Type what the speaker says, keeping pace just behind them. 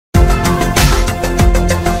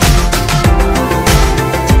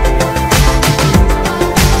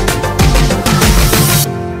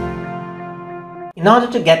In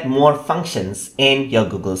order to get more functions in your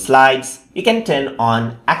Google Slides, you can turn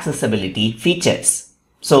on accessibility features.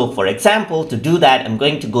 So for example, to do that, I'm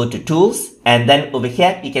going to go to Tools, and then over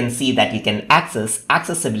here, you can see that you can access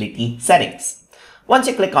accessibility settings. Once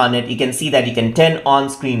you click on it, you can see that you can turn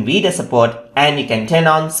on screen reader support and you can turn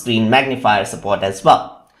on screen magnifier support as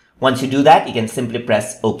well. Once you do that, you can simply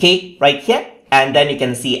press OK right here, and then you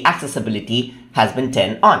can see accessibility has been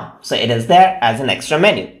turned on. So it is there as an extra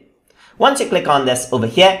menu. Once you click on this over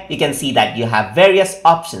here, you can see that you have various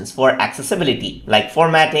options for accessibility, like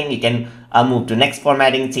formatting. You can move to next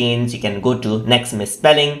formatting change, you can go to next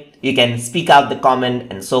misspelling, you can speak out the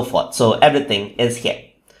comment and so forth. So everything is here.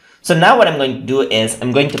 So now what I'm going to do is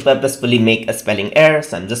I'm going to purposefully make a spelling error.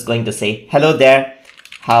 So I'm just going to say, hello there,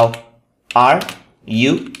 how are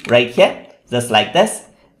you, right here, just like this.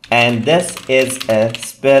 And this is a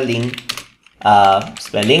spelling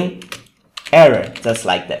error, just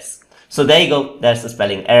like this. So there you go, there's the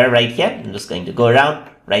spelling error right here. I'm just going to go around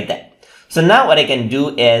right there. So now what I can do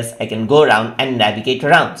is I can go around and navigate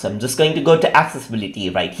around. So I'm just going to go to accessibility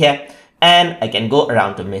right here, and I can go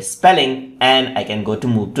around to misspelling, and I can go to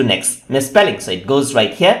move to next misspelling. So it goes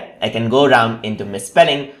right here. I can go around into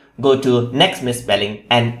misspelling, go to next misspelling,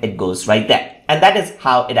 and it goes right there. And that is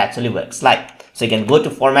how it actually works like. So you can go to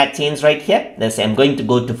format change right here. Let's say I'm going to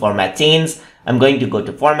go to format change. I'm going to go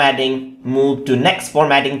to formatting, move to next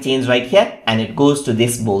formatting change right here, and it goes to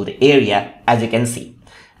this bold area, as you can see.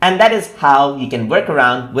 And that is how you can work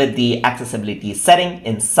around with the accessibility setting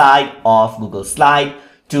inside of Google Slide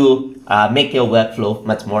to make your workflow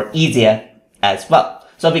much more easier as well.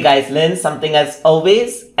 So if you guys learned something as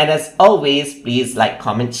always, and as always, please like,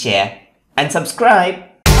 comment, share, and subscribe.